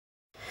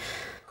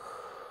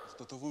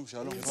هذا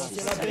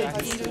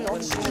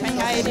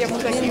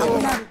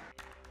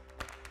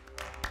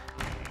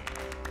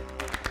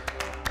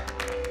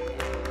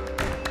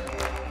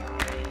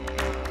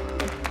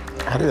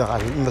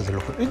قاعد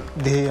مثلك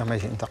ده ما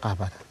ينتج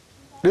قابل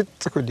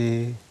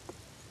لتكودي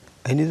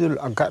أني ذول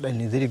أقعد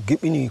أني ذول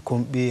جبني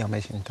يكون بي ما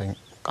ينتج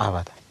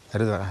قابل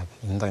هذا قاعد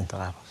ينتج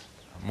قابل.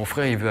 Mon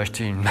frère, il veut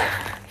acheter une.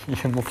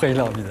 Mon frère, il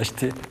a envie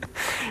d'acheter.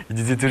 Il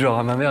disait toujours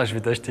à ma mère, je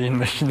vais t'acheter une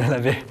machine à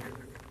laver,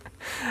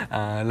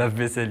 un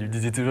lave-vaisselle. Il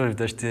disait toujours, je vais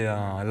t'acheter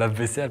un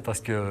lave-vaisselle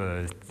parce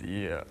que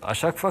à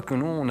chaque fois que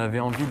nous, on avait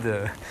envie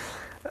de,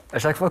 à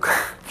chaque fois que,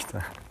 putain.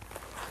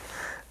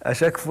 À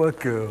chaque fois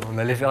qu'on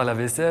allait faire la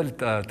vaisselle,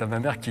 t'as ma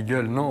mère qui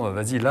gueule, non,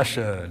 vas-y, lâche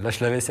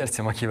la vaisselle,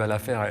 c'est moi qui va la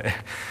faire. Et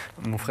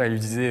mon frère il lui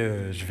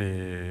disait, je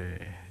vais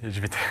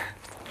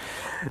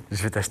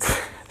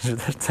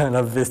t'acheter un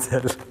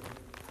lave-vaisselle.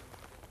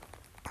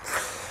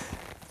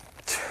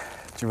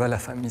 Tu vois, la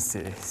famille,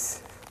 c'est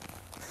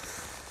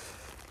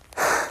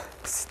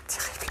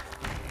terrible.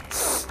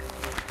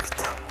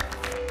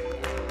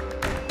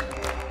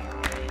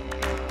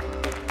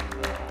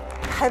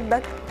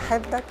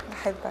 Putain.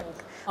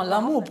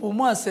 L'amour, pour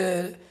moi,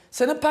 ce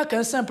n'est pas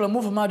qu'un simple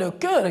mouvement de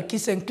cœur qui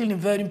s'incline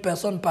vers une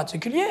personne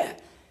particulière.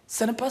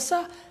 Ce n'est pas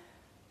ça.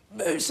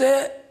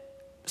 C'est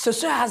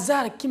ce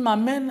hasard qui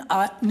m'amène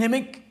à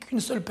n'aimer qu'une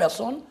seule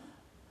personne,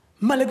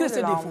 malgré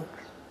ses défauts.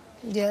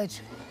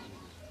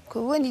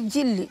 Ko woni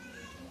jilli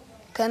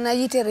kana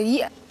yitere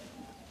yi'a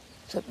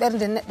so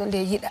ɓernde neɗɗo nde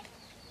yiɗa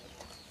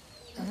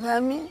a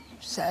faami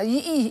sa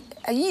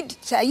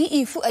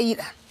yiɗi fuu a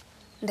yiɗa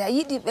nde a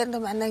yiɗi ɓernde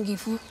ma nangi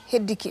fuu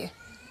heddiki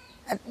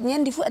en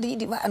ñandi fuu aɗa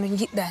yiɗi ɓa ano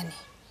jiɗɗani.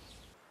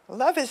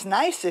 Love is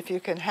nice if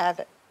you can have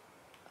it.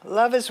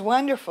 Love is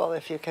wonderful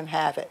if you can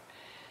have it.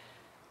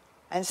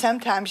 And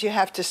sometimes you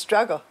have to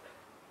struggle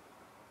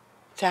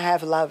to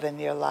have love in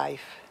your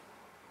life.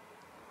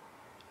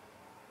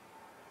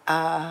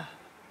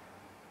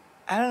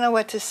 I don't know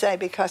what to say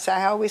because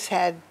I always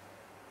had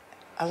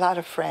a lot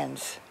of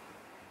friends,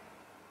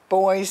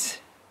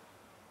 boys,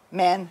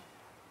 men,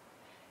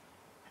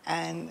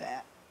 and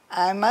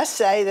I must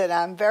say that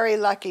I'm very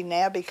lucky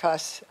now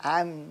because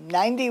I'm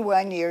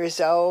 91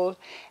 years old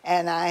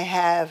and I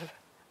have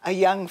a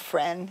young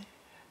friend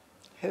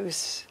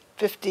who's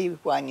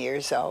 51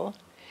 years old.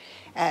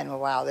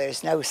 And while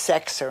there's no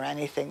sex or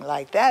anything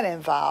like that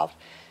involved,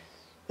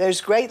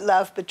 there's great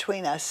love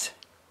between us,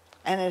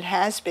 and it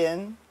has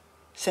been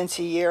since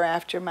a year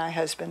after my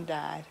husband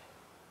died.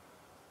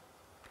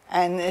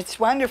 And it's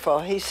wonderful.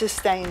 He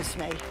sustains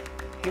me.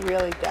 He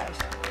really does.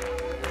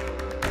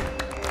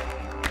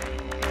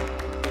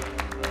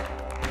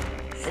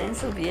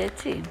 Senso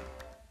vieti?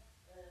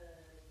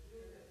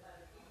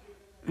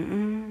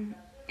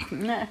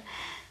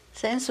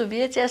 Senso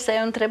vieti sei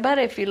un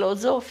trebare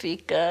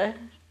filosofica.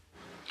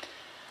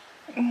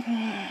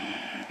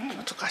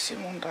 難しい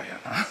問題や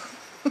な。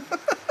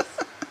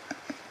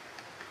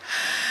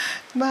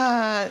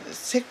まあ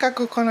せっか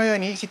くこの世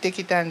に生きて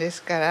きたんで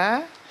すか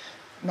ら、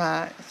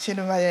まあ死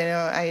ぬまで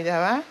の間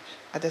は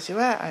私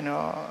は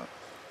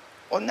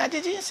同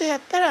じ人生や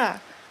った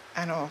ら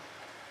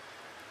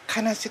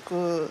悲し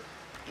く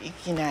生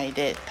きない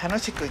で楽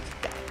しく生き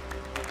たい。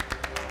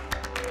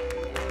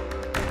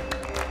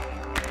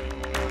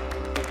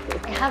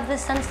I have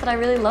this sense that I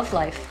really love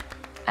life,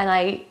 and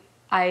I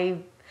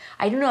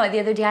don't know, the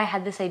other day I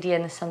had this idea,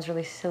 and this sounds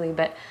really silly,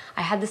 but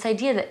I had this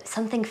idea that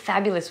something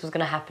fabulous was going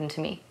to happen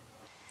to me.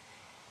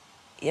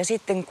 Ja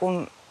sitten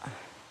kun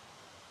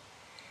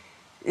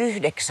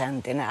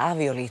 9.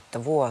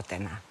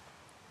 avioliittovuotena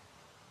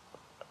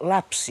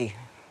lapsi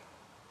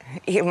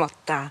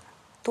ilmoittaa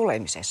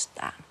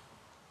tulemisestaan,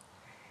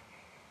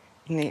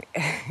 niin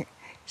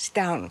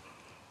sitä on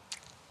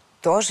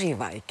tosi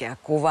vaikea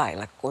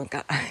kuvailla,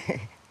 kuinka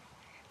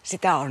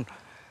sitä on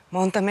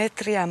monta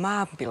metriä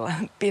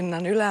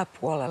maanpinnan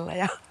yläpuolella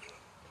ja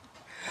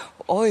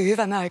oi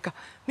hyvän aika,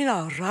 minä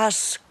olen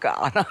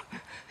raskaana.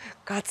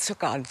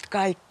 Katsokaa nyt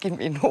kaikki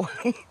minua.